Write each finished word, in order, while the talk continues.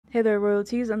Hey there,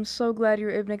 royalties. I'm so glad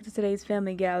you're able to today's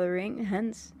family gathering.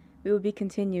 Hence, we will be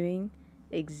continuing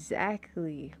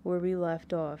exactly where we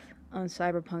left off on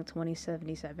Cyberpunk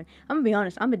 2077. I'm gonna be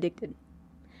honest, I'm addicted.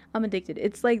 I'm addicted.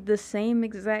 It's like the same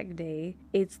exact day.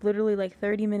 It's literally like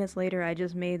 30 minutes later. I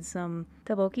just made some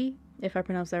taboki, if I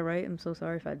pronounced that right. I'm so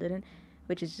sorry if I didn't.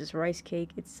 Which is just rice cake.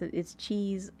 It's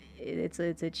cheese. It's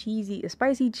a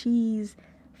spicy cheese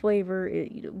flavor.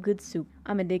 Good soup.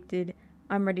 I'm addicted.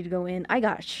 I'm ready to go in. I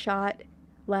got shot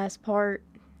last part,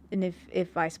 and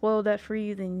if I spoiled that for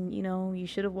you, then you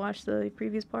should have watched the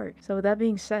previous part. So with that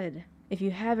being said, if you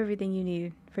have everything you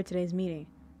need for today's meeting,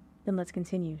 then let's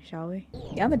continue, shall we?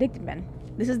 Yeah, I'm addicted, man.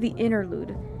 This is the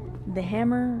interlude. The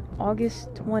Hammer,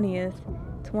 August 20th,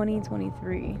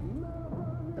 2023.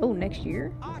 Oh, next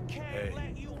year?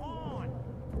 Hey.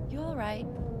 You alright?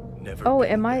 Never Oh,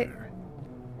 been am I? better.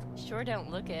 Sure don't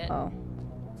look it. Oh.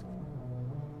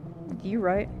 You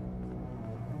right.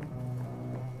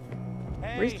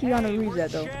 Where's Keanu Reeves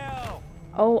at, though?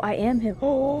 Oh, I am him.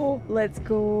 Oh, let's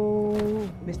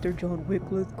go. Mr. John Wick,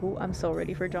 let's go. I'm so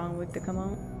ready for John Wick to come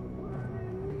out.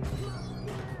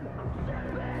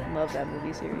 Love that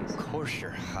movie series. Of course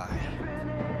you're high.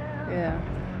 Yeah.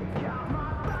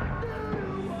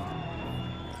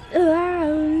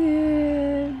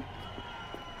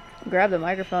 Grab the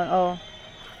microphone. Oh.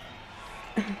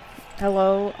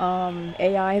 Hello,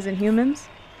 AIs and humans?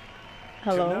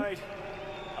 Hello? Tonight,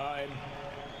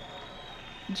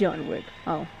 John Wick.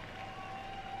 Oh.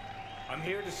 I'm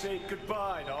here to say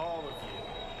goodbye to all of you.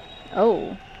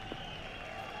 Oh.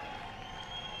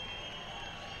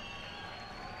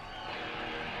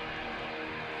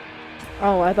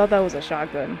 Oh, I thought that was a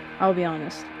shotgun. I'll be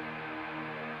honest.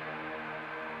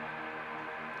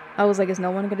 I was like, is no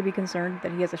one going to be concerned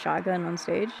that he has a shotgun on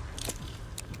stage?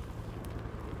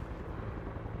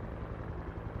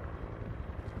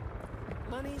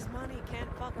 Money's money, can't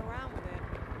fuck around with it.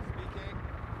 Speaking.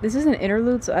 This is an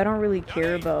interlude, so I don't really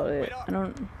care about it. I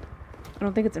don't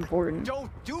think it's important.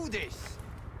 Don't do this!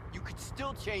 You could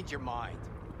still change your mind.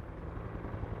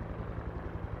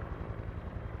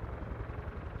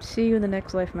 See you in the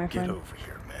next life, my Get friend. over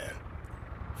here, man.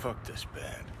 Fuck this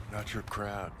band. Not your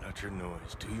crowd, not your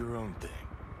noise. Do your own thing.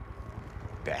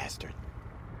 Bastard.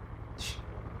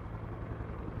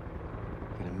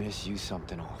 Gonna miss you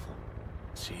something awful.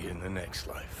 See you in the next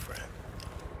life, friend.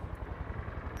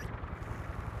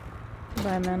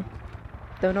 Bye, man.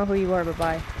 Don't know who you are, but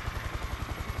bye.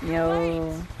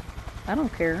 Yo. I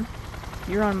don't care.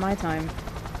 You're on my time.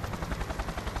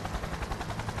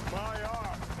 My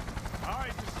arm. I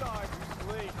decide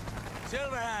who's late.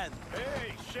 Silverhand!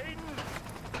 Hey,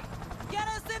 Shaden! Get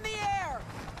us in the air!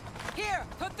 Here,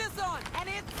 put this on, and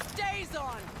it stays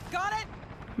on. Got it?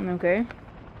 Okay.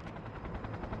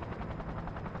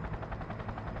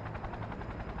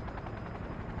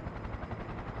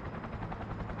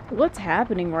 What's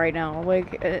happening right now?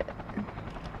 Like,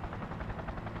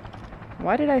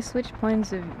 why did I switch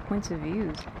points of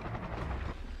views?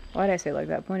 Why did I say it like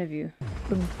that? Point of view.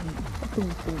 Boom, boom, boom,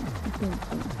 boom, boom,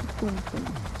 boom, boom, boom,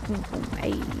 boom, boom.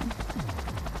 Hey.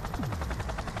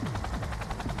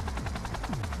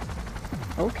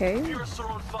 Okay. Gears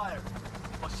are on fire.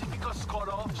 Pacifica squad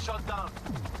off, shut down.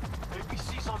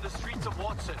 APC's on the streets of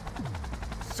Watson.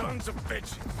 Sons of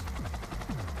bitches!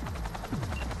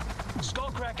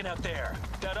 Skull cracking out there.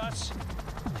 That us?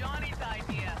 Johnny's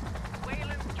idea.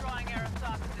 Wayland's drawing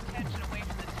Arasaka's attention away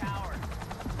from the tower.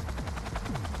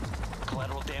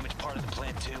 Collateral damage part of the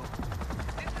plan too.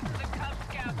 This is the Cub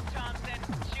Scouts, Johnson.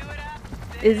 Chew it up.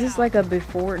 Spit Is it this out. like a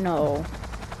before? No.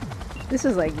 This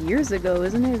is like years ago,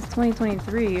 isn't it? It's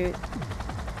 2023.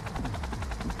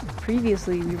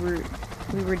 Previously, we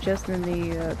were just in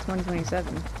the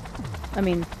 2027. I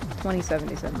mean,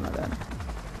 2077. My bad.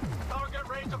 Target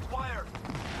range acquired.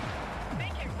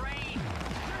 Make it rain.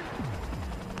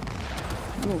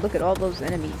 Ooh, look at all those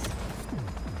enemies.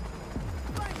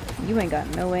 You ain't got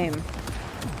no aim.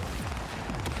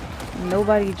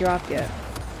 Nobody dropped yet.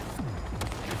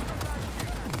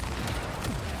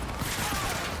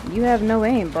 You have no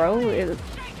aim, bro.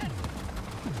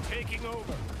 Taking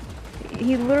over.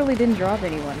 He literally didn't drop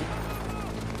anyone.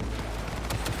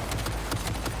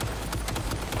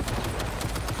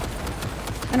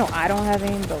 I know I don't have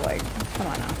aim, but like, come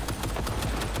on now.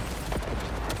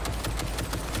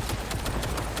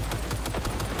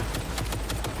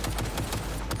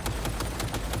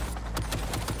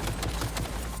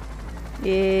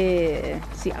 Yeah.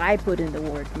 See, I put in the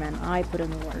work, man. I put in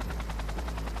the work.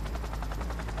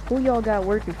 Who y'all got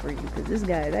working for you? Because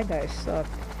that guy sucked.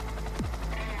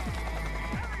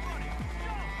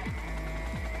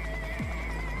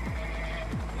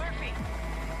 Murphy.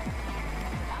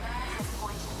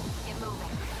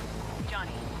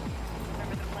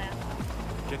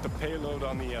 Payload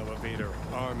on the elevator.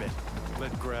 Arm it.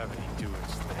 Let gravity do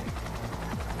its thing.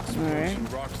 Alright.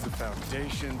 Explosion rocks the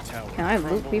foundation. Tower Can I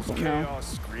loot crumbles, people? No.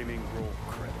 Chaos, screaming, roll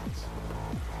credits.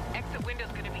 Exit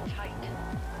window's gonna be tight.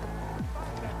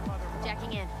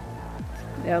 Jacking in.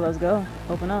 Yeah, let's go.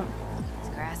 Open up. Is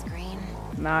grass green?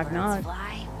 Knock, Birds knock.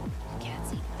 fly?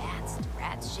 Cats eat bats?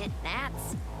 Rats shit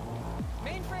gnats?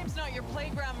 Mainframe's not your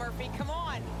playground, Murphy. Come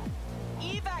on.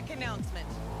 Evac announcement.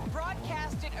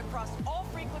 Broadcast it across all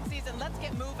frequencies and let's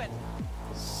get moving.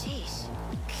 Sheesh.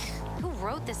 Who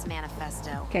wrote this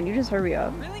manifesto? Can you just hurry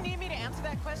up? Really need me to answer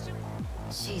that question?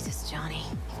 Jesus, Johnny.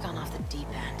 You've gone off the deep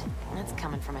end. And that's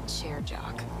coming from a chair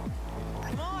jock.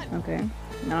 Come on. Okay.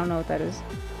 I don't know what that is.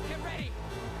 Get ready.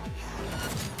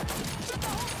 Shoot the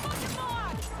whole fucking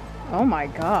lot. Oh my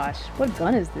gosh. What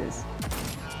gun is this?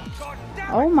 God damn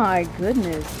it. Oh my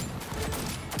goodness.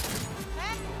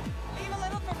 Hey, leave a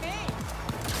little for me.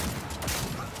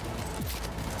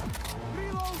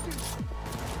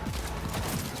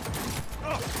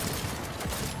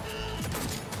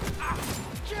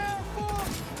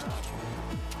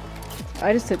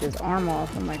 I just took his arm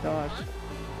off. Oh my gosh.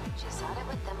 She sought it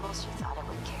with thimbles, she sought it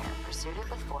with care. Pursued it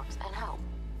with forks and hope.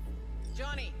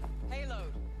 Johnny,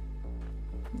 payload.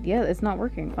 Yeah, it's not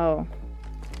working. Oh.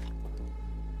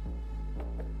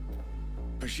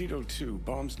 Bushido 2,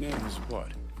 bomb's name is what?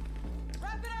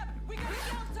 Wrap it up. We got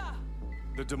a Delta.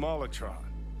 The Demolitron.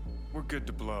 We're good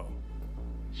to blow.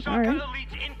 Shotgun Alright.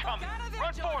 elites incoming. Out of there,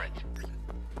 Run for Johnny. it.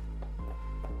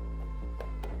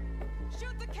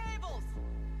 Shoot the cables.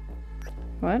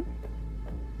 What?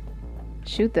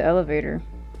 Shoot the elevator.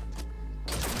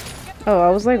 Oh, I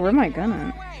was like, where my gun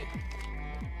at?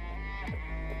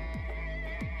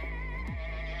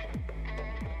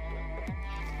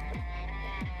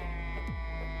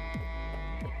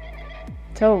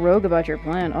 Tell Rogue about your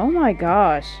plan. Oh my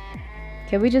gosh.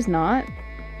 Can we just not?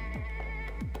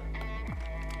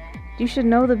 You should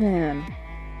know the plan.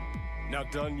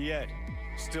 Not done yet.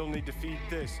 Still need to feed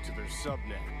this to their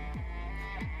subnet.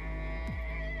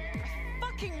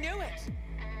 Fucking knew it.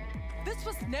 This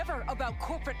was never about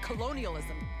corporate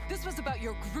colonialism. This was about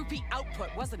your groupie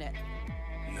output, wasn't it?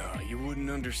 No, you wouldn't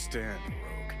understand,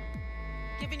 Rogue.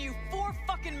 Giving you 4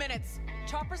 fucking minutes.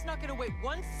 Chopper's not gonna wait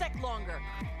 1 sec longer.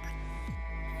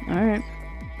 Alright.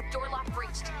 Door lock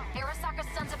breached. Arasaka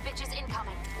sons of bitches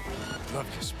incoming. Love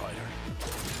you, Spider.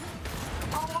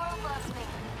 All world loves me.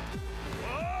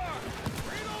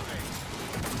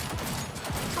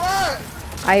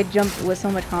 I jumped with so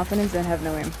much confidence and have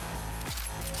no aim.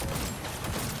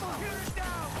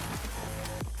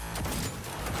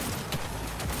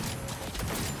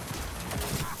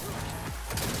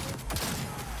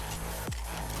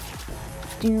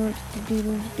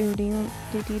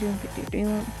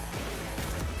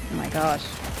 Oh my gosh.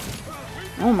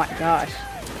 Oh my gosh.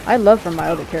 I love for my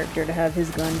other character to have his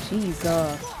gun.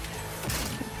 Jesus.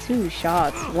 2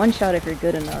 shots. 1 shot if you're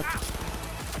good enough.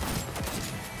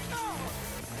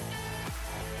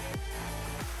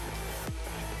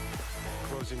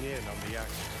 Closing in on the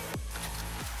access.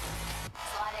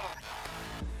 Slide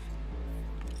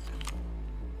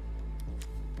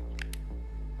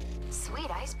in. Sweet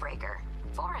icebreaker.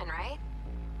 Foreign, right?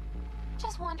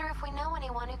 Just wonder if we know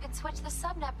anyone who can switch the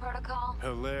subnet protocol.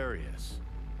 Hilarious.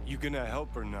 You gonna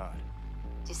help or not?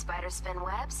 Do spiders spin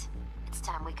webs? It's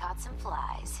time we caught some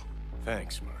flies.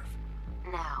 Thanks,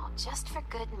 Murph. Now, just for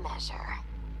good measure.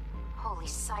 Holy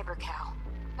cyber cow.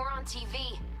 We're on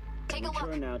TV. Take a look.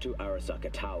 Return now to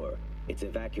Arasaka Tower. Its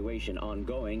evacuation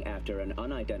ongoing after an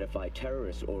unidentified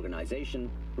terrorist organization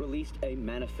released a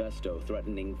manifesto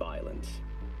threatening violence.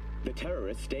 The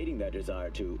terrorists stating their desire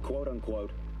to,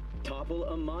 quote-unquote, topple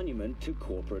a monument to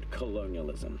corporate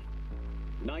colonialism.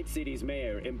 Night City's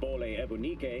mayor, Imbole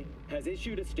Ebunike, has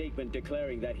issued a statement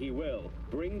declaring that he will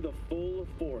bring the full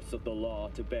force of the law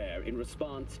to bear in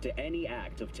response to any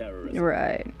act of terrorism.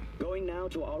 Right. Going now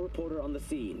to our reporter on the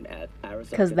scene at Arasaka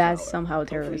Because that's Tower. somehow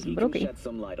Hopefully terrorism, he but can okay. shed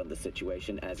some light on the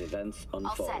situation as events All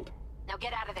unfold. set. Now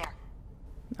get out of there.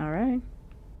 Alright.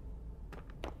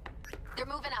 They're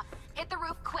moving up. Hit the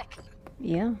roof quick.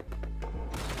 Yeah.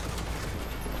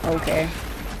 Okay.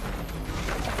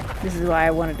 This is why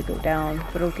I wanted to go down,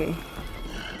 but okay.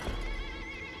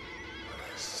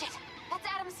 Shit. That's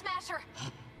Adam Smasher.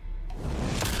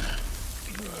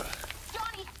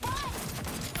 Johnny, run!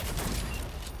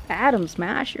 Adam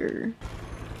Smasher.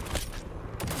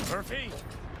 Murphy!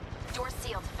 Door's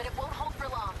sealed, but it won't hold for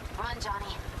long. Run,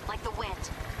 Johnny. Like the wind.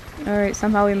 Alright,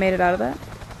 somehow we made it out of that.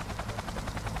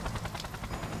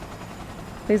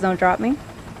 Please don't drop me.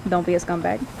 Don't be a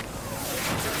scumbag.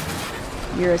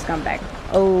 You're a scumbag.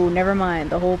 Oh, never mind.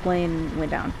 The whole plane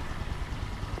went down.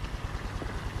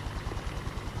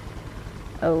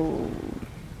 Oh.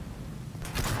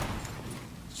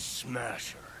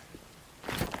 Smash her.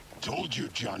 Told you,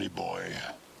 Johnny boy.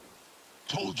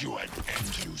 Told you I'd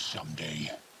end you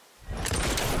someday.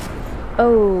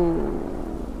 Oh,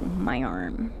 my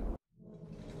arm.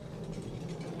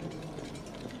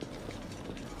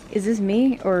 Is this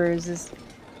me or is this?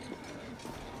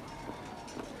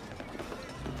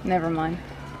 Never mind.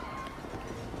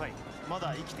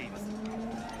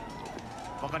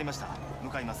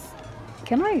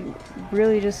 Can I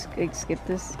really just skip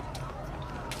this?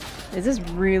 Is this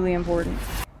really important?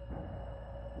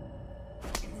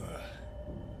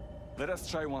 Let us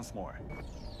try once more.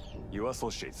 Your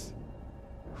associates.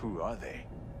 Who are they?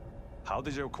 How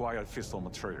did you acquire fissile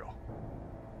material?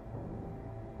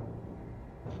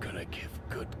 Gonna give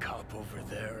good cop over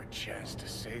there a chance to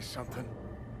say something?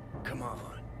 Come on.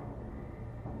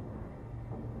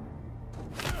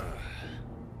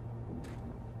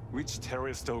 Which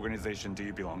terrorist organization do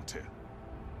you belong to?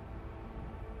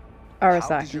 Arasaki.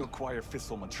 How did you acquire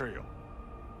fissile material?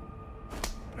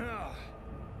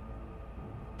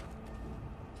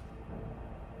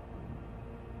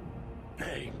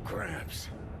 Hey, Gramps.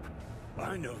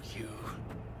 I know you.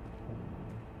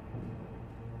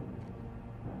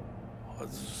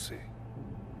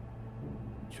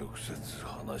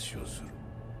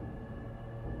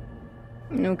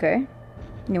 Okay.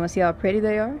 You wanna see how pretty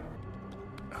they are?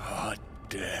 Hot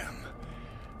damn.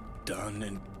 Done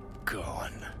and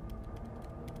gone.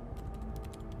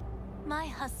 My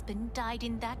husband died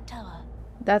in that tower.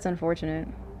 That's unfortunate.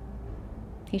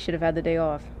 He should have had the day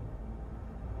off.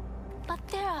 But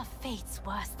there are fates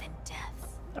worse than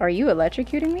death. Are you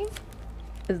electrocuting me?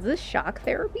 Is this shock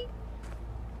therapy?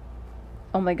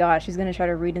 Oh my gosh, he's gonna try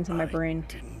to read into my brain.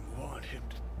 Didn't want him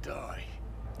to die.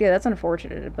 Yeah, that's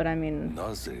unfortunate, but I mean...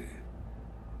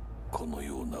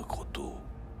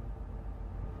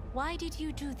 Why did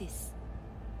you do this?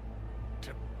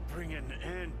 To bring an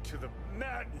end to the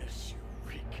madness you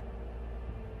wreak.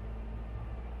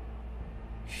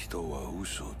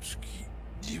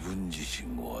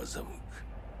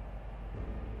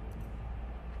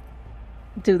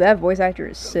 Dude, that voice actor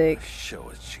is sick.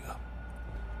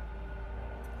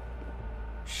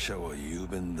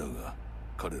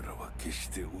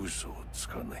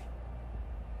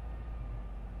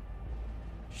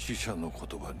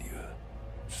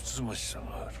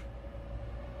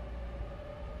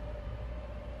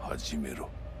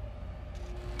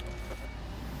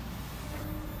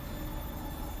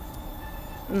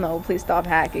 No, please stop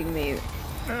hacking me.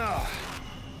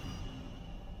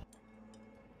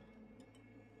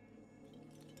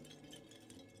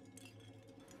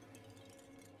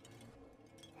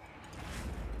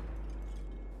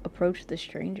 Approach the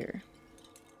stranger.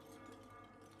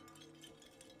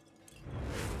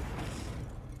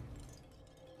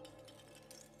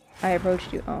 I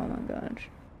approached you. Oh my gosh.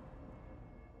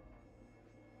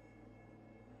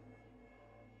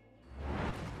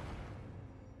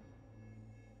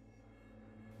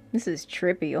 This is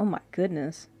trippy. Oh my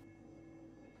goodness.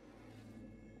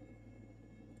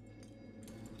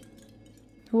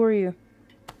 Who are you?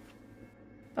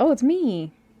 Oh, it's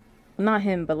me. Not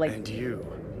him, but like... And you?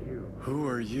 Who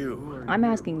are you? I'm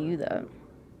asking you that.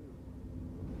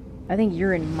 I think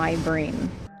you're in my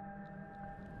brain.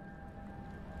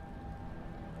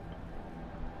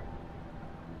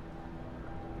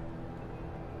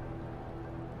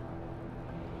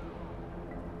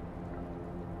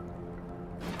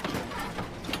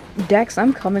 Dex,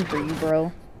 I'm coming for you,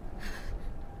 bro.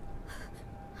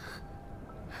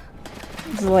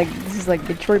 This is like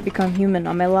Detroit Become Human.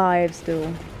 I'm alive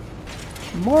still.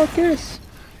 Marcus!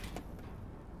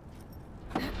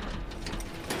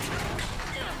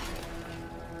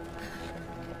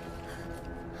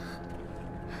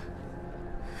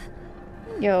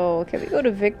 Yo, can we go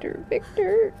to Victor?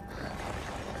 Victor!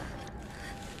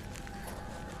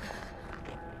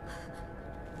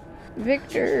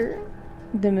 Victor!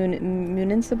 The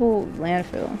municipal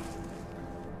landfill.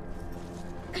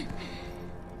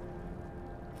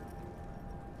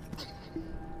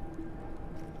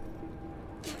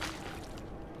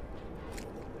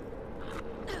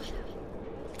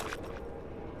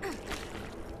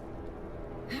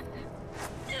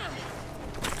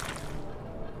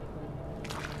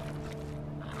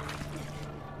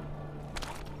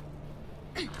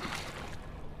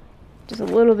 Just a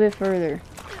little bit further.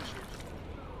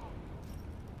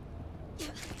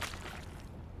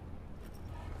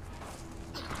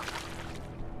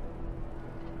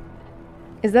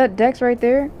 Is that Dex right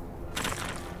there?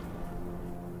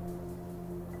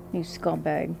 You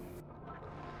scumbag.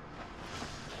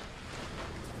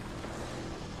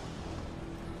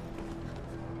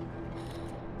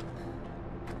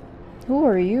 Who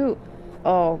are you?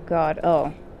 Oh God.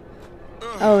 Oh.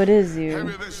 Oh, it is you.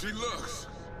 Heavier than she looks.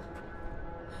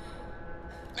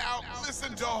 Now,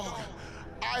 listen, dog.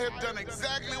 I have done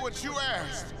exactly what you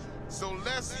asked. So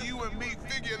let's you and me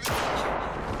figure this.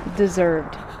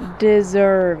 Deserved.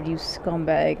 Deserved, you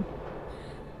scumbag.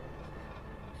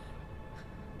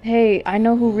 Hey, I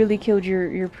know who really killed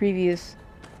your previous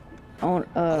own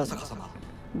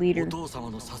leader.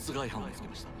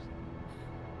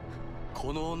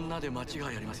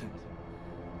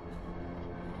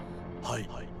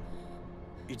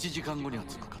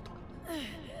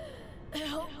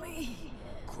 Help me.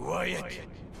 Quiet.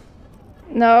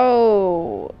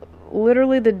 No.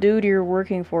 Literally the dude you're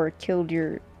working for killed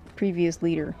your previous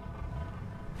leader.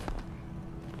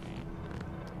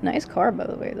 Nice car, by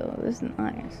the way, though. This is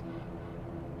nice.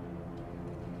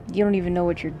 You don't even know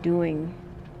what you're doing.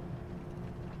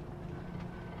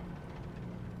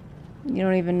 You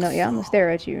don't even know. Yeah, I'm gonna stare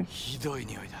at you.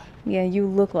 Yeah, you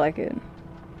look like it.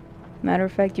 Matter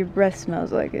of fact, your breath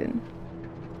smells like it.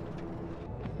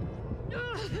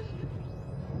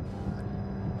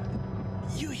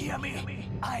 You hear me?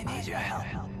 I need your help.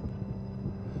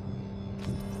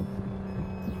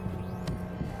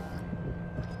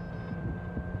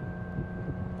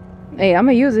 Hey, I'm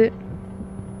gonna use it.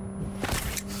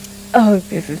 Oh,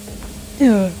 this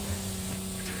is.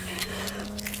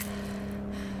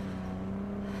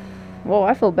 Whoa,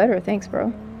 I feel better. Thanks,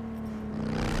 bro.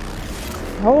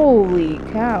 Holy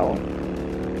cow.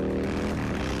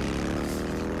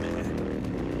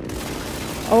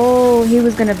 Oh, he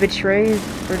was gonna betray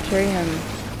him.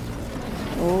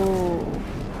 Oh.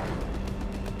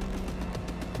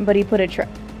 But he put a trap.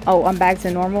 Oh, I'm back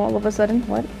to normal all of a sudden?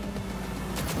 What?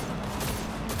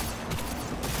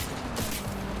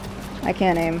 I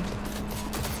can't aim.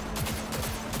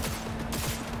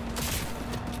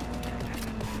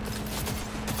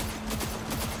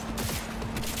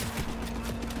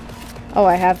 Oh,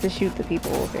 I have to shoot the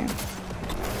people, okay.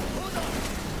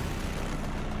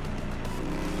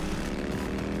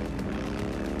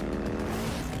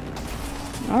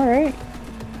 Alright.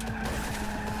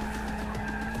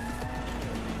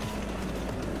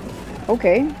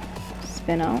 Okay.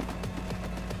 Spin out.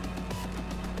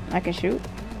 I can shoot.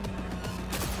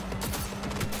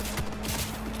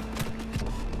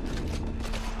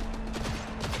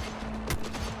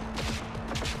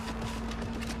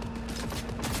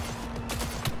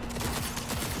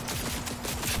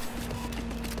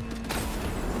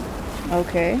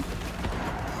 Okay.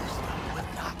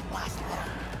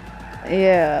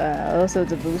 Yeah, also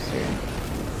it's a booster.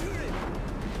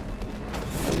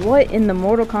 What in the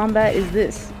Mortal Kombat is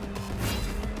this?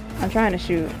 I'm trying to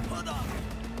shoot.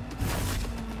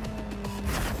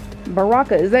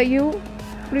 Baraka, is that you?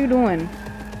 What are you doing?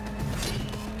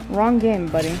 Wrong game,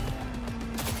 buddy.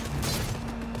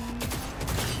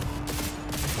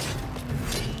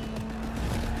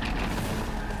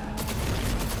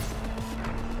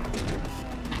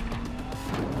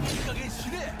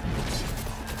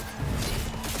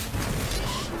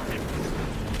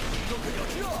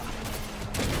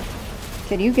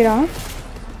 Can you get on?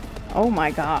 Oh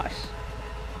my gosh.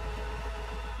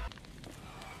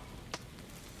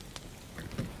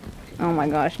 Oh my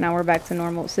gosh, now we're back to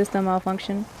normal. System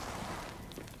malfunction.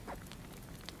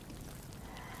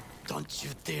 Don't you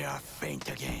dare faint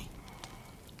again.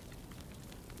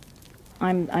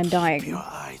 I'm dying. Keep your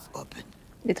eyes open.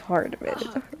 It's hard, man. It's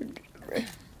hard.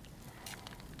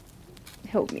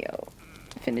 Help me out.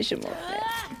 Finish him off, man.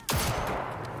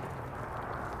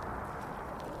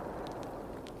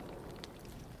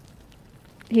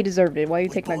 He deserved it. Why you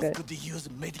take my gut? Could use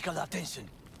medical attention.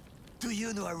 Do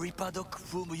you know a Reaper Doc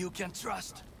whom you can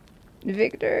trust?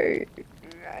 Victor.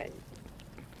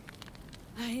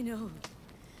 I know.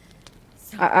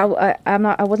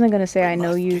 I wasn't gonna say I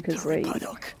know you because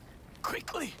like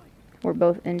quickly. We're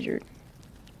both injured.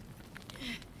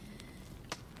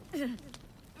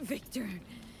 Victor.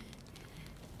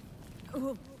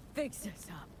 We'll fix this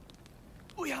up.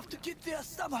 We have to get there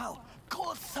somehow.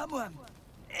 Call someone.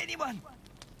 Anyone.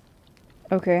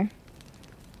 Okay.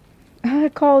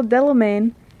 Call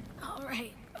Delamain.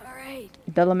 Alright.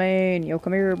 Delamain, yo,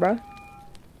 come here, bruh.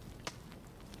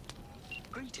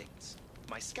 Greetings.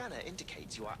 My scanner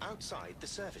indicates you are outside the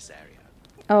service area.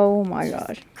 Oh my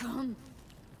gosh. Come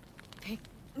pick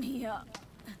me up.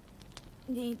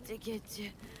 Need to get to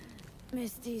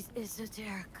Misty's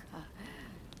Esoterica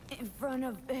in front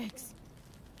of Vix.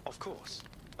 Of course.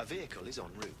 A vehicle is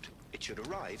en route. It should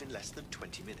arrive in less than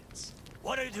 20 minutes.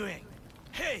 What are you doing?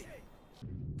 Hey!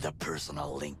 The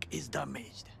personal link is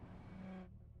damaged.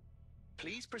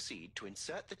 Please proceed to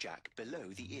insert the jack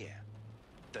below the ear.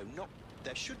 Though not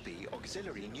There should be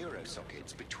auxiliary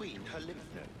neurosockets between her lymph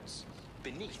nodes,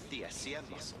 beneath the SCM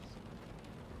muscle.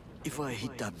 If I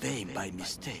hit that vein by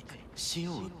mistake,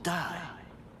 she'll die.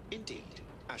 Indeed,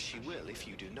 as she will if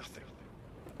you do nothing.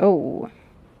 Oh.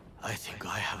 I think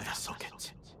I have the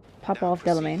socket. Pop off,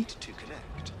 Delamain. To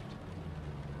connect.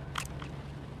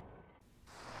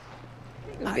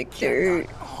 Victor.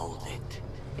 Hold it.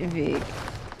 Vic.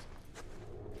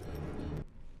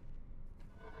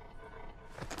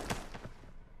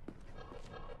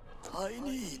 I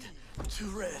need to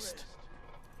rest.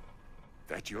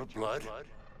 That your blood?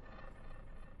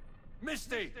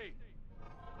 Misty!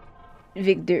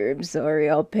 Victor, I'm sorry.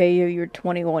 I'll pay you your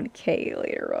 21K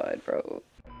later on, bro.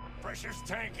 Pressure's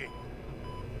tanking.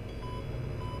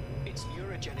 It's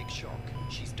neurogenic shock.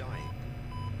 She's dying.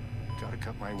 Gotta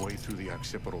cut my way through the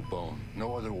occipital bone.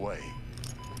 No other way.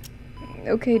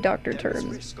 Okay, Dr.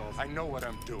 Terms. I know what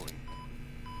I'm doing.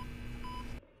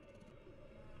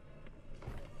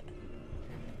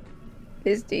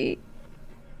 Misty,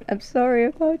 I'm sorry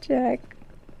about Jack.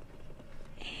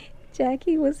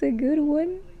 Jackie was a good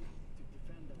one.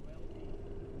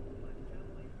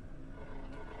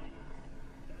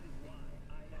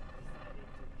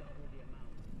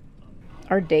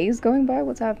 Are days going by?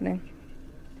 What's happening?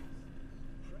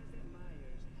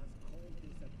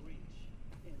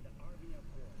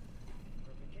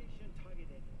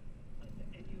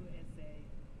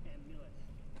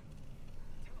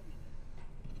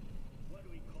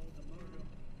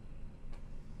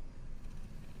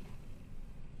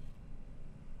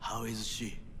 How is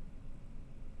she?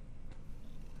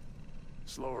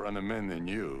 Slower on the men than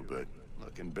you, but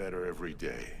looking better every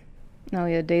day. Oh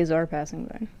yeah, days are passing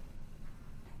by.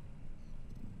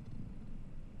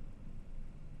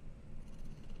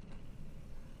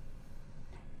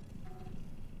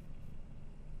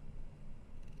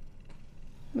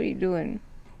 What are you doing?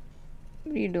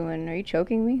 What are you doing? Are you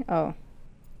choking me? Oh.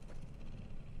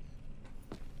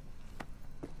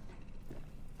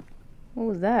 What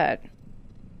was that?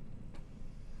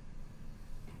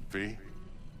 V,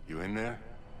 you in there?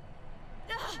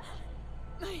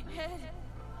 My head.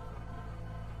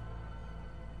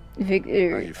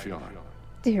 Victor. How you feeling?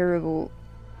 Terrible.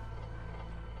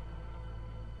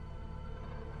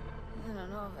 I don't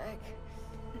know, Vic.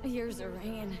 My ears are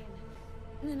ringing.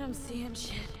 And then I'm seeing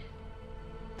shit.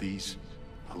 These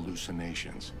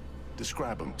hallucinations.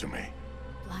 Describe them to me.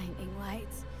 Blinding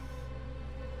lights.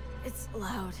 It's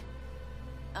loud.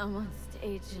 I'm on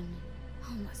stage and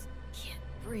almost can't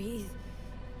breathe.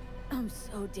 I'm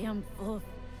so damn full of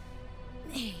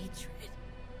hatred.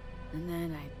 And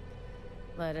then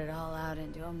I let it all out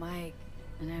into a mic,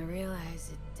 and I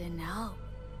realized it didn't help.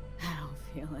 I don't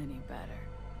feel any better.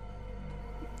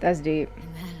 That's deep.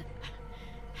 And then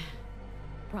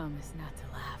promise not to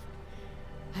laugh.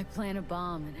 I plant a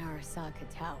bomb in Arasaka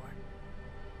Tower.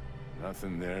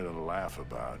 Nothing there to laugh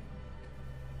about.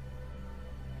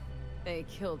 They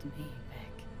killed me,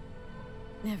 Vic.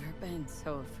 Never been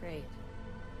so afraid.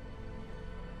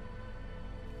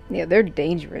 Yeah, they're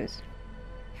dangerous.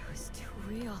 It was too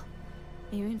real,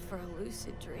 even for a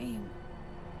lucid dream.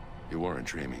 You weren't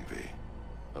dreaming, V.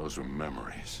 Those were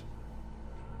memories.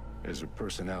 There's a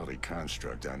personality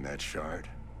construct on that shard.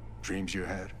 Dreams you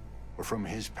had were from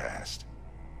his past.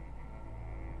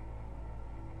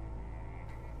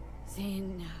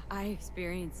 Saying I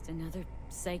experienced another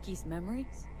psyche's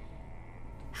memories?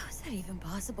 How is that even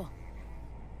possible?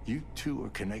 You two are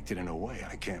connected in a way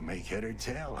I can't make head or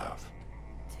tail of.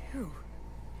 Two?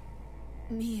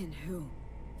 Me and who,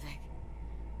 Vic?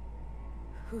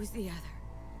 Who's the other?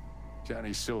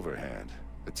 Johnny Silverhand,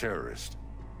 the terrorist.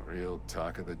 Real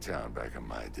talk of the town back in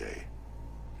my day.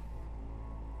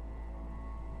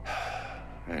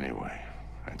 Anyway,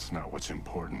 that's not what's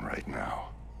important right now.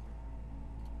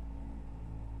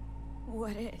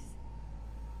 What is?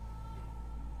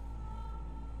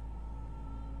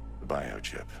 The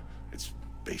biochip. It's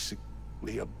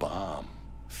basically a bomb.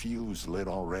 Fuse lit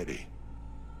already.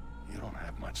 You don't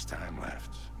have much time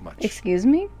left. Much. Excuse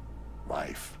me?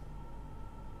 Life.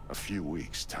 A few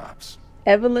weeks tops.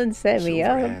 Evelyn set me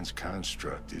up. Silverhand's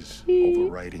construct is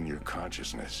overriding your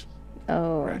consciousness.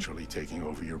 Oh. Gradually taking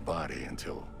over your body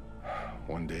until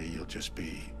one day you'll just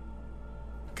be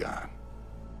gone.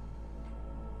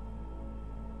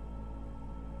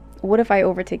 What if I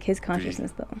overtake his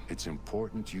consciousness, though? It's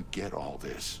important you get all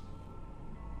this.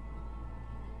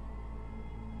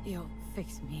 You'll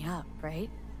fix me up, right,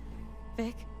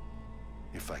 Vic?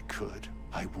 If I could,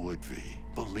 I would, V.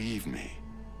 Believe me.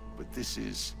 But this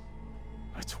is...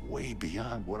 it's way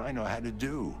beyond what I know how to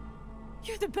do.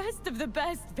 You're the best of the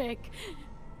best, Vic.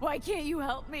 Why can't you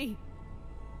help me?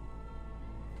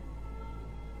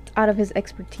 out of his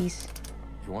expertise.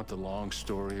 You want the long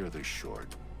story or the short?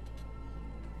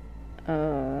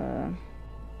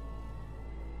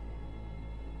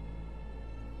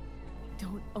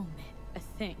 Don't omit a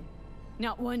thing.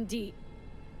 Not one D.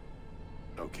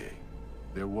 Okay.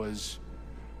 There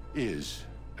is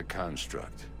a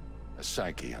construct. A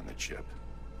psyche on the chip.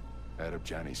 That of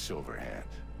Johnny Silverhand.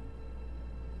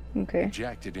 Okay. You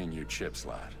jacked it in your chip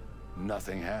slot.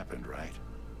 Nothing happened, right?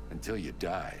 Until you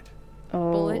died.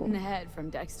 Oh. Bullet in the head from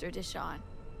Dexter Deshawn.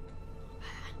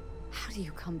 How do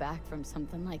you come back from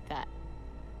something like that?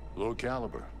 Low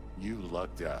caliber. You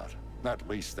lucked out. Not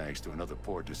least thanks to another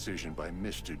poor decision by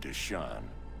Mr. Deshawn.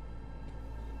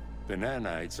 The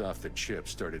nanites off the chip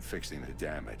started fixing the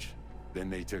damage. Then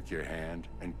they took your hand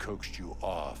and coaxed you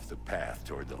off the path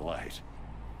toward the light.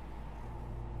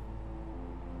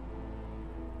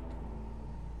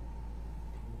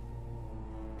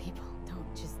 People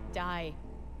don't just die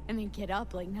and then get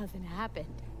up like nothing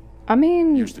happened. I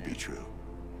mean, used to be true.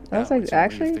 That's Now like it's only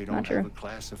actually if they don't not have true. a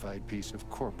classified piece of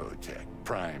corpotech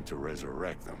primed to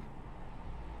resurrect them.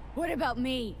 What about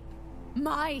me?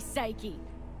 My psyche?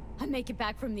 I make it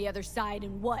back from the other side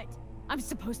and what? I'm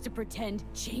supposed to pretend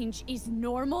change is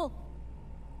normal?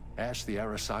 Ask the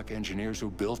Arasaka engineers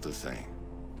who built the thing.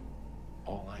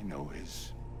 All I know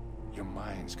is your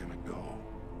mind's gonna go.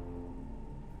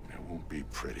 It won't be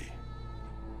pretty.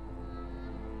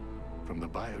 From the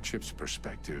biochip's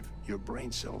perspective, your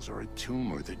brain cells are a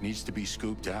tumor that needs to be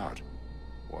scooped out,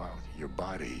 while your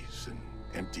body's an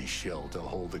empty shell to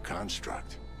hold the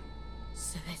construct.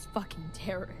 So this fucking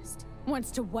terrorist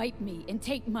wants to wipe me and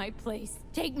take my place,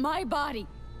 take my body.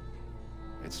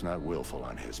 It's not willful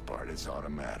on his part, it's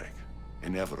automatic,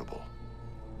 inevitable,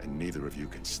 and neither of you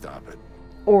can stop it.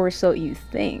 Or so you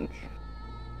think.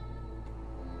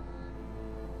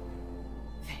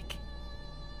 Vic,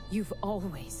 you've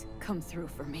always come through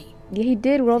for me. Yeah, he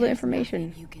did with all the There's information.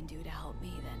 nothing you can do to help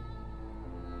me then.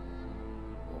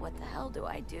 Well, what the hell do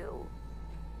I do?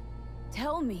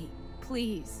 Tell me,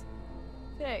 please.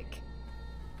 Vic.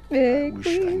 Vic, I wish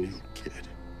please. I knew, kid.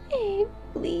 Hey,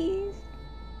 please.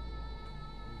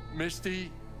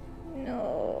 Misty?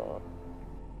 No.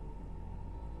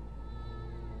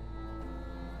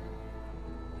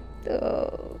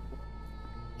 Oh.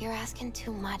 You're asking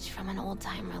too much from an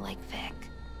old-timer like Vic.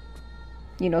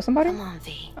 You know somebody? Come on,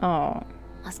 V. Oh,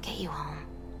 Let's get you home.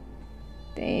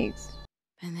 thanks.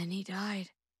 And then he died.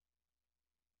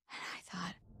 And I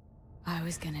thought I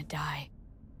was gonna die.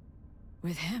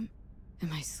 With him in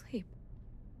my sleep.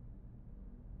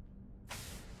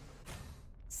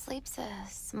 Sleep's a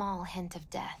small hint of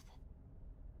death.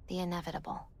 The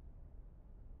inevitable.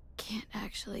 Can't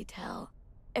actually tell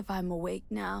if I'm awake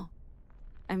now.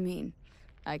 I mean,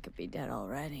 I could be dead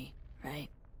already, right?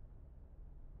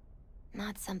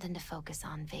 Not something to focus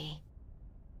on, V.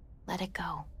 Let it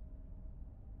go.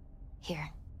 Here.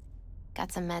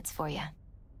 Got some meds for you.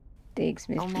 Thanks,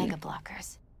 Misty. Omega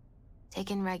blockers.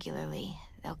 Taken regularly,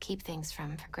 they'll keep things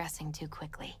from progressing too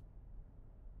quickly.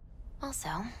 Also,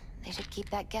 they should keep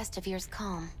that guest of yours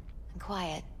calm and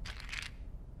quiet.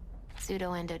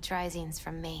 Pseudo-endotrizines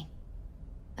from me.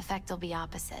 Effect will be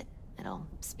opposite. It'll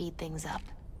speed things up.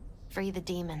 Free the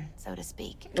demon, so to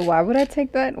speak. Why would I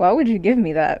take that? Why would you give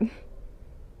me that?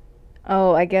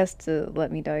 Oh, I guess to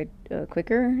let me die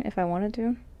quicker if I wanted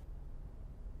to.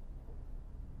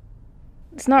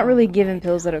 It's not really giving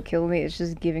pills that'll kill me, it's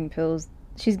just giving pills.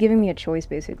 She's giving me a choice,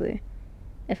 basically.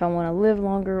 If I want to live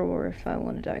longer or if I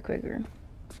want to die quicker.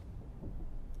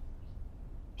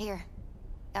 Here.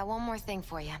 Got one more thing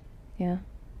for you. Yeah.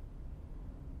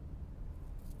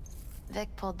 Vic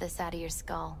pulled this out of your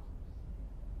skull.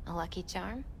 A lucky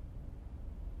charm?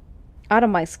 Out of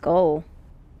my skull.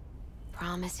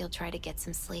 Promise you'll try to get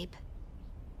some sleep.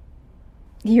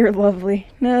 You're lovely.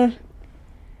 Nah.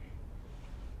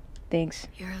 Thanks.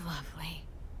 You're lovely,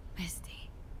 Misty.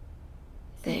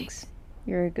 Thanks.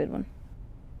 You're a good one.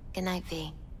 Good night,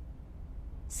 V.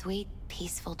 Sweet,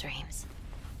 peaceful dreams.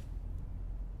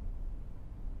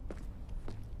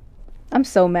 I'm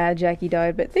so mad Jackie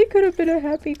died, but they could have been a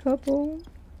happy couple.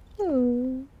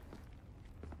 Oh.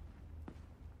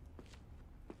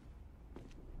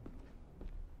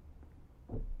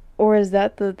 Or is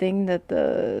that the thing that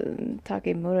the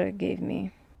Takemura gave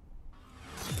me?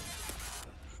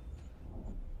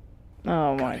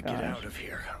 Oh my Gotta get gosh. out of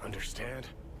here, understand?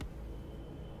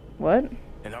 What?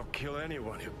 And I'll kill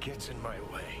anyone who gets in my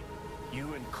way,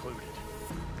 you included.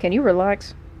 Can you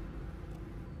relax?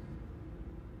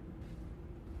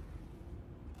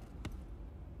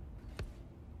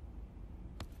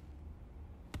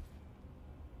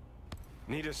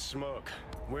 Need a smoke.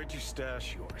 Where'd you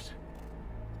stash yours?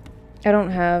 I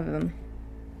don't have them.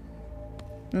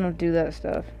 I don't do that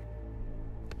stuff.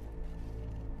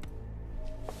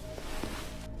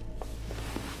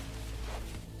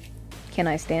 Can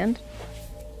I stand?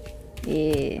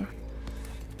 Yeah.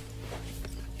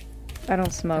 I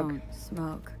don't smoke. Don't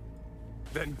smoke.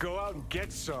 Then go out and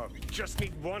get some. You just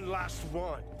need one last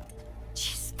one.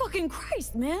 Jesus fucking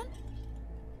Christ, man!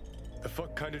 The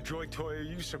fuck kind of droid toy are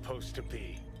you supposed to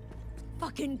be?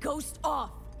 Fucking ghost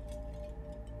off!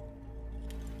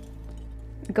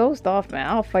 Ghost off, man.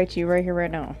 I'll fight you right here,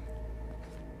 right now.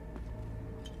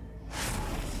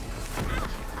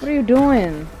 What are you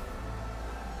doing?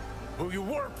 Who you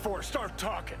work for? Start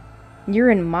talking. You're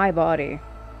in my body.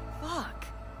 Fuck.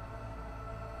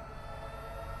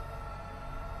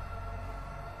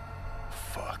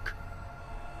 Fuck.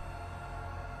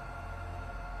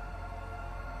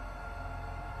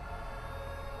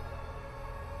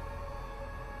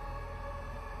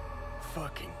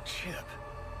 Fucking chip.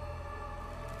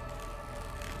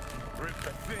 Rip the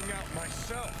thing out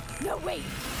myself. No, wait.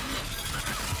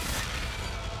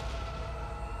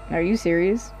 Are you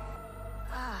serious?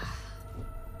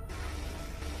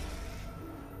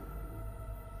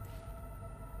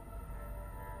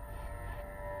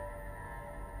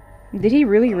 Did he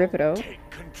really rip it out? Take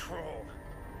control.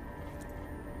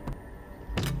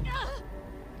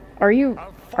 Are you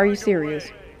serious?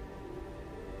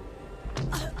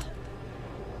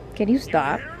 Can you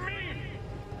stop?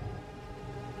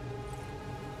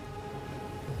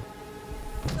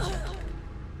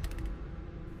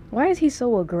 Why is he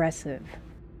so aggressive?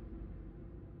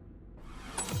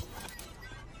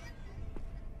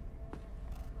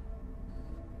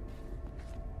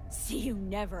 See you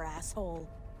never, asshole.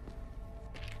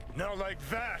 Not like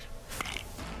that.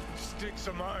 Stick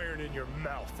some iron in your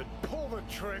mouth and pull the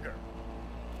trigger.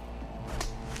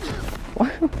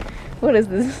 What is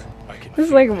this? This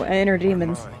is like Inner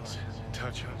Demons.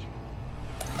 Touch them.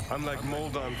 I'm like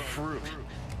mold on fruit,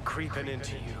 creeping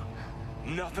into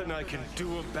you. Nothing I can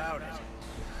do about it.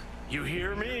 You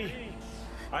hear me?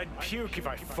 I'd puke if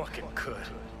I fucking could.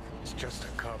 It's just a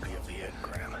copy of the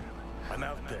engram. I'm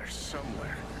out there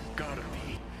somewhere. Gotta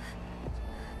be.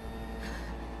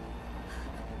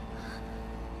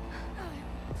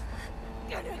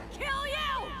 Gonna kill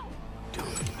you! Do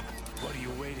it. What are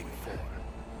you waiting for?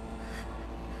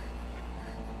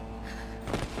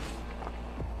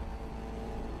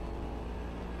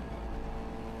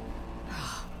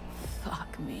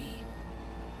 Fuck me.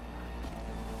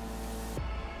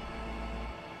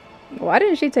 Why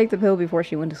didn't she take the pill before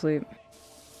she went to sleep?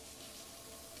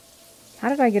 How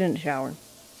did I get in the shower?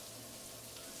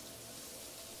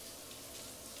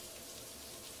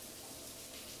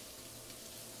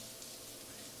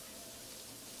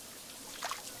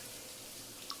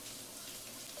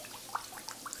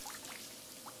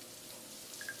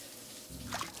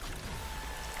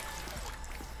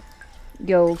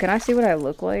 Yo, can I see what I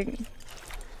look like?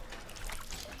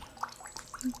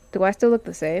 Do I still look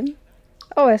the same?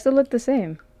 Oh, I still look the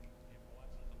same.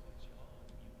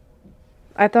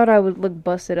 I thought I would look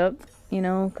busted up, you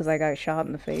know, because I got shot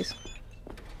in the face.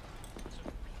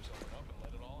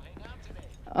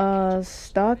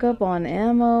 Stock up on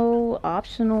ammo,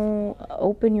 optional,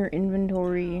 open your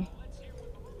inventory,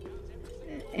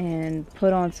 and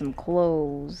put on some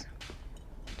clothes.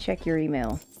 Check your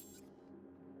email.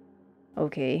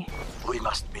 Okay. We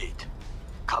must meet.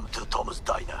 Come to Tom's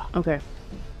diner. Okay.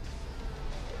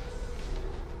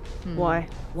 Why?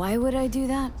 Why would I do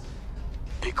that?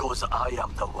 Because I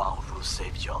am the one who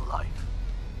saved your life.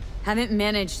 Haven't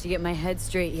managed to get my head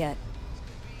straight yet.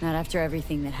 Not after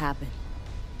everything that happened.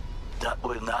 That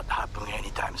will not happen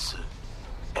anytime soon.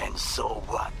 And so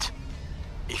what?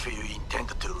 If you intend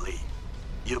to leave,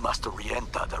 you must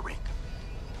re-enter the ring.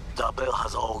 The bell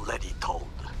has already tolled.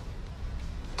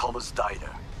 Tom's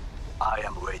diner. I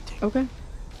am waiting. Okay.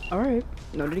 Alright.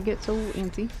 No need to get so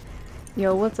antsy.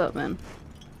 Yo, what's up, man?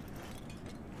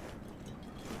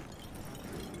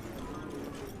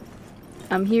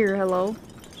 I'm here, hello.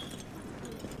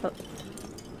 Oh.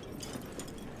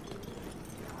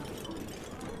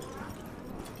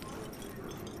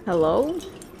 Hello?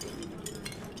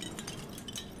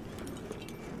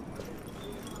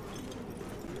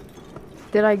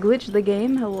 Did I glitch the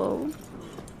game? Hello?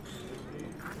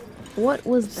 What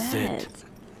was that? Sit.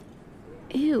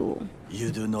 Ew.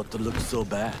 You do not look so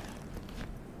bad.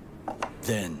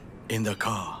 Then, in the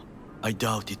car, I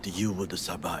doubted you would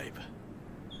survive.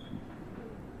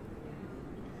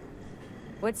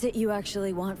 What's it you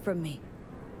actually want from me?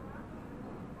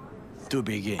 To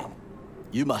begin,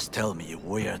 you must tell me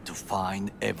where to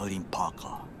find Evelyn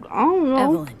Parker. I don't know.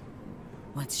 Evelyn.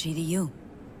 What's she to you?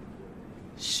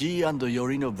 She and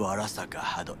Yorinobu Arasaka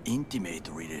had intimate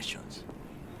relations.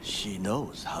 She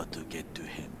knows how to get to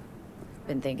him.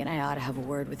 Been thinking I ought to have a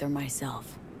word with her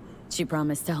myself. She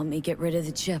promised to help me get rid of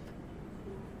the chip.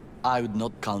 I would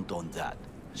not count on that.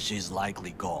 She's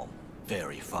likely gone.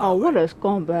 Very far. Oh, what a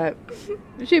scumbag.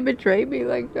 She betrayed me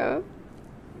like that.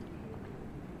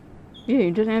 Yeah,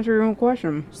 you just answered your own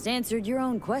question. Just answered your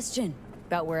own question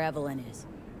about where Evelyn is.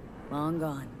 Long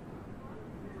gone.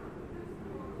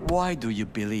 Why do you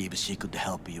believe she could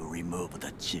help you remove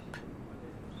the chip?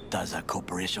 Does a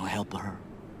corporation help her?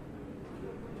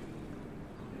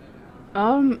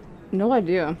 No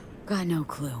idea. Got no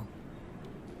clue.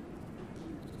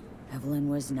 Evelyn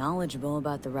was knowledgeable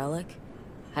about the relic.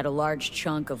 Had a large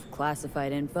chunk of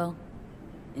classified info.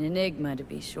 An enigma, to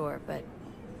be sure, but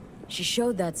she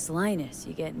showed that slyness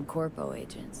you get in corpo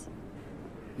agents.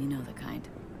 You know the kind.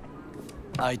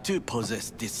 I too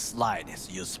possess this slyness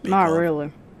you speak Not of.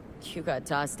 really. You got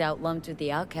tossed out lumped with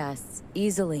the outcasts,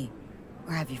 easily.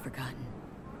 Or have you forgotten?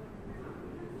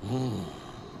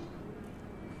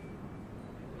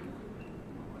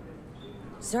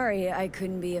 Sorry, I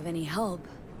couldn't be of any help.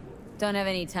 Don't have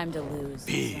any time to lose.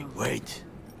 B, wait.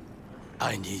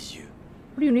 I need you.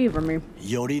 What do you need from me?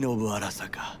 Yorinobu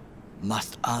Arasaka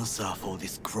must answer for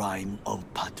this crime of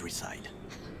patricide.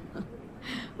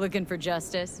 Looking for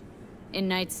justice? In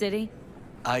Night City?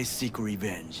 I seek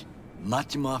revenge.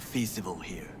 Much more feasible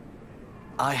here.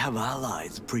 I have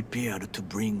allies prepared to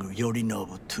bring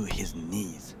Yorinobu to his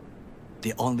knees.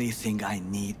 The only thing I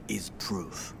need is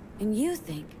proof. And you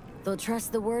think they'll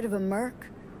trust the word of a merc?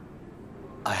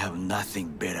 I have nothing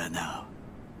better now.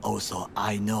 Also,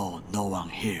 I know no one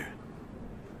here.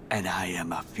 And I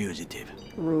am a fugitive.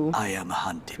 True. I am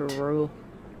hunted. True.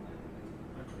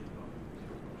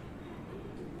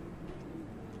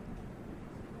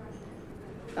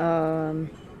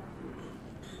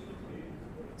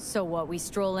 So what, we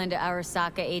stroll into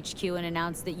Arasaka HQ and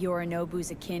announce that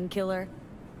Yorinobu's a kin killer?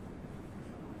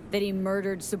 That he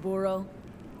murdered Saburo?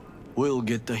 We'll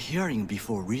get the hearing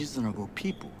before reasonable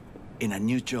people in a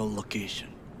neutral location.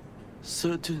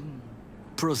 Certain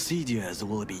procedures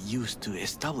will be used to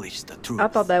establish the truth. I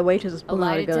thought that waitress was A pulling out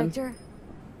lie a gun. detector?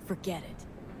 Forget it.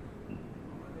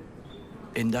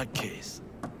 In that case,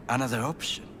 another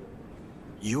option.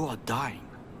 You are dying.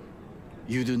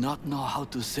 You do not know how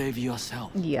to save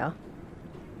yourself. Yeah.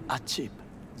 A chip,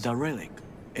 the relic,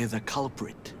 is a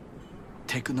culprit.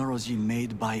 Technology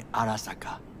made by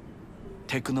Arasaka.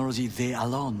 Technology they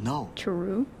alone know.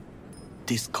 True.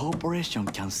 This corporation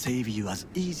can save you as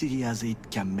easily as it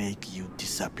can make you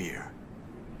disappear.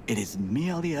 It is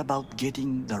merely about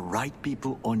getting the right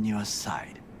people on your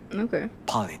side. Okay.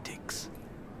 Politics.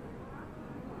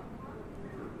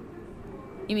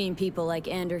 You mean people like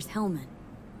Anders Hellman?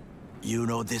 You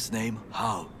know this name?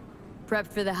 How?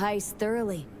 Prepped for the heist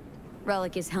thoroughly.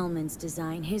 Relic is Hellman's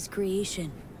design, his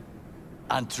creation.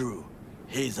 Untrue.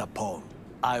 He's a pawn.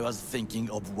 I was thinking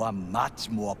of one much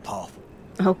more powerful.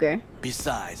 Okay.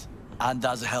 Besides,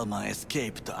 Anders Hellman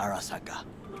escaped to Arasaka.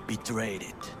 Betrayed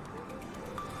it.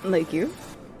 Like you?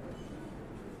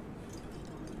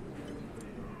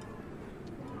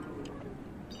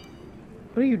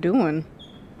 What are you doing?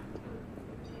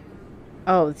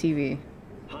 Oh, the TV.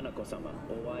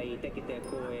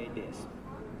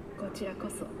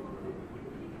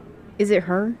 Is it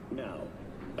her? Now,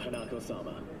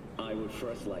 Hanako-sama, I would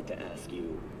first like to ask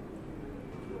you...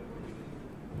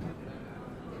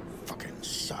 Fucking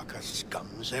Saka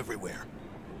scums everywhere.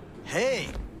 Hey,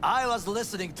 I was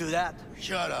listening to that.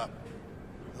 Shut up.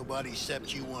 Nobody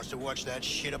except you wants to watch that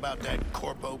shit about that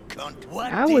corpo cunt.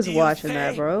 What I was watching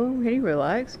that, bro. Can you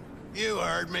relax? You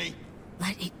heard me.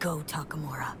 Let it go,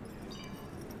 Takamura.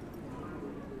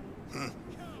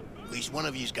 At least one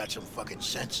of you's got some fucking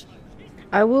sense.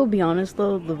 I will be honest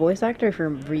though, the voice actor for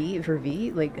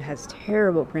V like has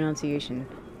terrible pronunciation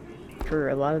for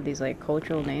a lot of these like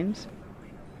cultural names.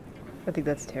 I think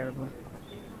that's terrible.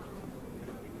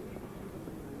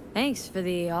 Thanks for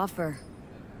the offer.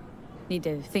 Need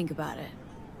to think about it.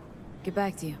 Get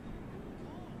back to you.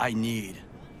 I need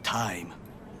time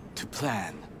to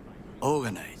plan,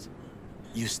 organize.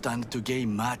 You stand to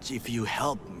gain much if you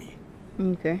help me.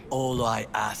 Okay. All I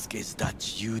ask is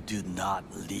that you do not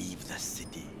leave the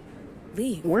city.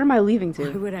 Leave? Where am I leaving to?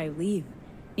 Why would I leave?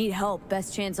 Need help.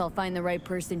 Best chance I'll find the right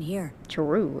person here.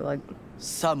 True, like...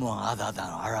 Someone other than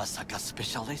Arasaka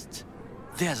specialist?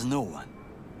 There's no one.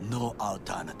 No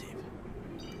alternative.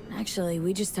 Actually,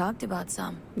 we just talked about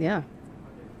some. Yeah.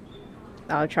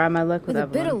 I'll try my luck with With a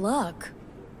Evelyn. bit of luck,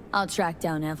 I'll track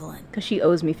down Evelyn. Because she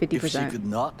owes me 50%. If she could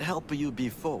not help you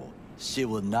before, she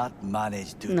will not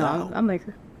manage to No, now. I'll make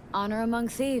her. Honor among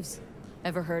thieves.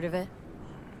 Ever heard of it?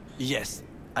 Yes,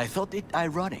 I thought it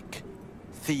ironic.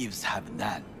 Thieves have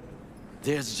none.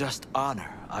 There's just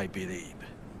honor, I believe.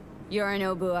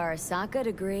 Yorinobu Arasaka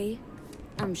degree,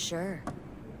 I'm sure.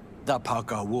 The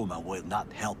Parker woman will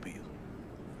not help you.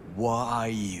 What are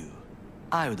you?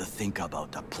 I would think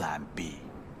about a plan B.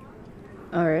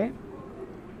 Alright.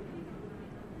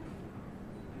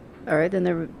 Alright, then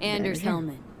they're... Anders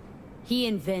Hellman. He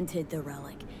invented the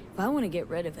relic. If I want to get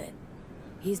rid of it,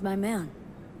 he's my man.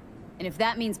 And if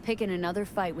that means picking another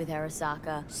fight with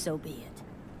Arasaka, so be it.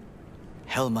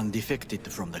 Hellman defected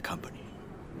from the company.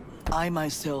 I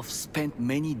myself spent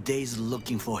many days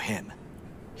looking for him.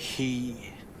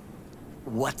 He...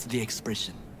 What's the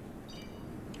expression?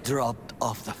 Dropped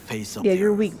off the face of the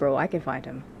you're earth. weak, bro. I can find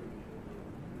him.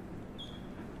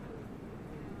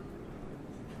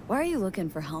 Why are you looking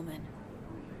for Hellman?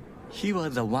 He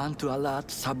was the one to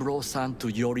alert Saburo-san to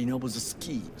Yorinobu's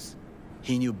schemes.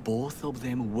 He knew both of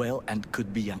them well and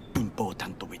could be an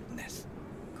important witness.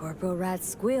 Corporal rats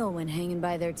squeal when hanging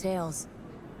by their tails.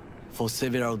 For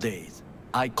several days,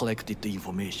 I collected the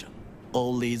information.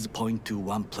 All leads point to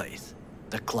one place.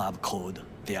 The club called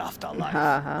the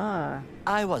Afterlife.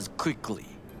 I was quickly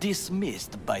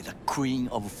dismissed by the queen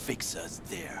of fixers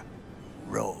there,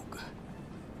 Rogue.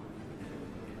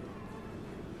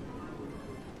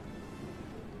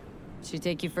 She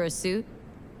take you for a suit?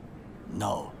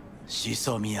 No, she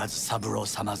saw me as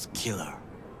Saburo-sama's killer.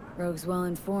 Rogue's well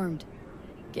informed.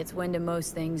 Gets wind of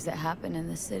most things that happen in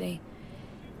the city.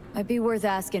 Might be worth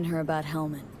asking her about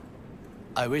Hellman.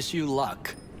 I wish you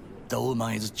luck. The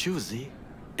woman is choosy,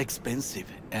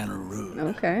 expensive, and rude.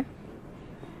 Okay.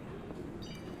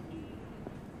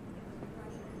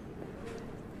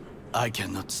 I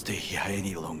cannot stay here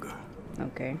any longer.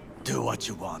 Okay. Do what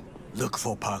you want. Look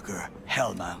for Parker,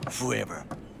 Hellman, whoever.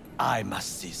 I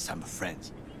must see some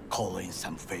friends, call in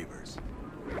some favors.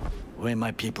 When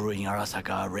my people in Arasaka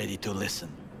are ready to listen,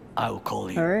 I will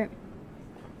call you. Alright.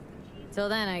 Till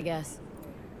then, I guess.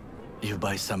 If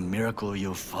by some miracle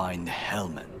you find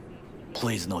Hellman,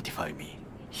 please notify me.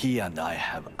 He and I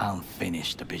have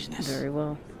unfinished business. Very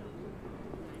well.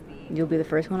 You'll be the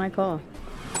first one I call.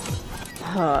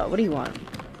 What do you want?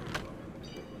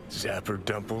 Zapper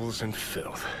dumples and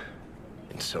filth.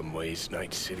 In some ways,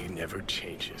 Night City never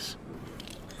changes.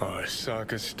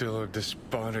 Arasaka's still a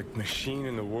despotic machine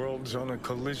and the world's on a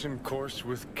collision course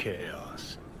with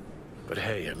chaos. But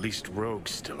hey, at least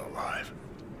Rogue's still alive.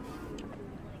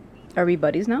 Are we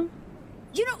buddies now?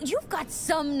 You know, you've got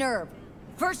some nerve.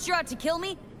 First you're out to kill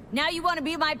me, now you want to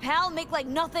be my pal and make like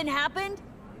nothing happened?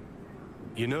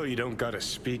 You know you don't gotta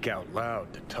speak out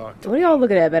loud to talk to What are y'all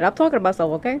looking at, man? I'm talking about stuff,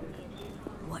 okay?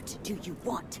 What do you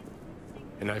want?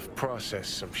 And I've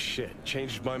processed some shit,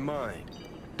 changed my mind.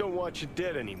 Don't want you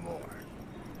dead anymore.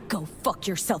 Go fuck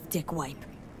yourself, dickwipe.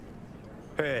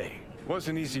 Hey,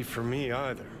 wasn't easy for me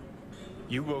either.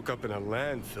 You woke up in a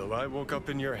landfill, I woke up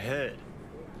in your head.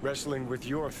 Wrestling with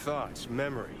your thoughts,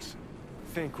 memories.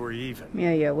 Think we're even.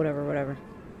 Yeah, whatever.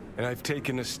 And I've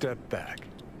taken a step back,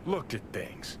 looked at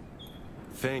things.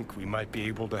 Think we might be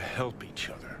able to help each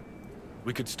other.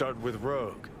 We could start with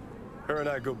Rogue. Her and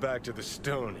I go back to the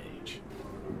Stone Age.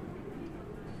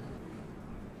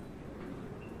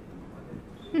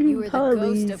 You were the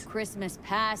ghost of Christmas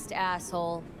past,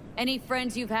 asshole. Any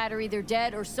friends you've had are either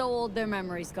dead or so old their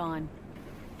memory's gone.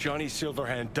 Johnny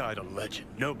Silverhand died a legend.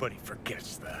 Nobody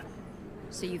forgets that.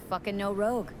 So you fucking know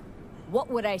Rogue. What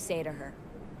would I say to her?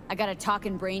 I got a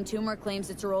talking brain tumor, claims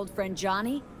it's her old friend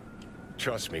Johnny?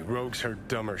 Trust me, Rogue's heard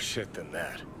dumber shit than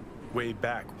that. Way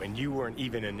back when you weren't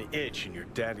even an itch in your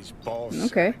daddy's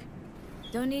balls. Okay.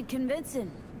 Don't need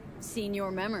convincing. Seen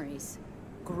your memories.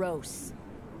 Gross.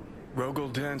 Rogue will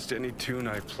dance to any tune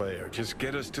I play or just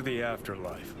get us to the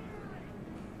afterlife.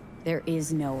 There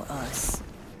is no us.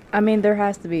 I mean, there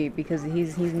has to be, because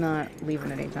he's not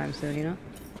leaving anytime soon, you know?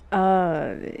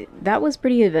 That was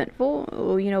pretty eventful.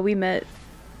 Well, you know, we met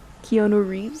Keanu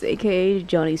Reeves, aka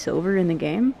Johnny Silver, in the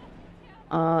game.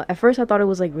 At first I thought it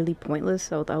was like really pointless,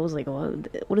 so I was like, well,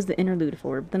 what is the interlude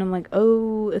for? But then I'm like,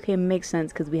 oh, okay, it makes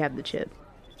sense because we have the chip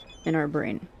in our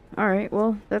brain. Alright,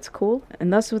 well, that's cool.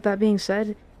 And thus, with that being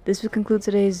said, this would conclude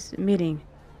today's meeting.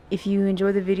 If you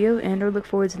enjoyed the video and or look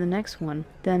forward to the next one,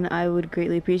 then I would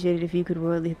greatly appreciate it if you could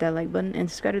royally hit that like button and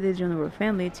subscribe to the Join the Royal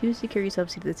family to secure yourself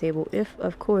a seat at the table if,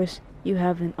 of course, you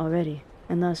haven't already.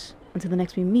 And thus, until the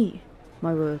next we meet,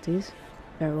 my royalties,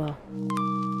 farewell.